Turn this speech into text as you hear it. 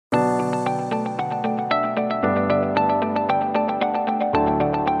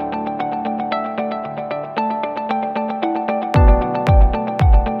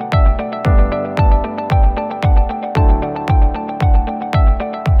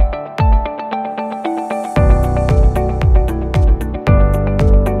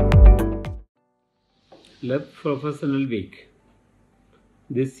Lab Professional Week.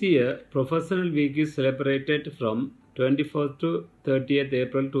 This year, Professional Week is celebrated from 24th to 30th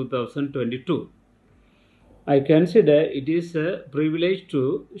April 2022. I consider it is a privilege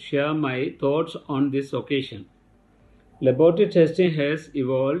to share my thoughts on this occasion. Laboratory testing has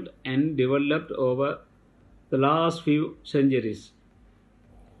evolved and developed over the last few centuries,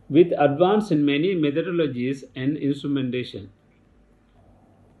 with advance in many methodologies and instrumentation.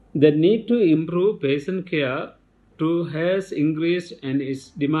 The need to improve patient care too has increased and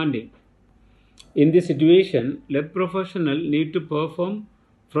is demanding. In this situation, lab professionals need to perform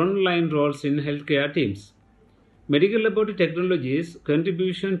frontline roles in healthcare teams. Medical laboratory technologies'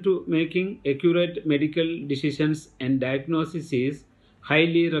 contribution to making accurate medical decisions and diagnosis is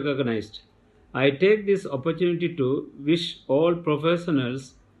highly recognized. I take this opportunity to wish all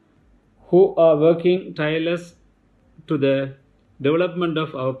professionals who are working tireless to the development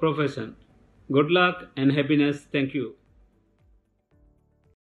of our profession good luck and happiness. Thank you.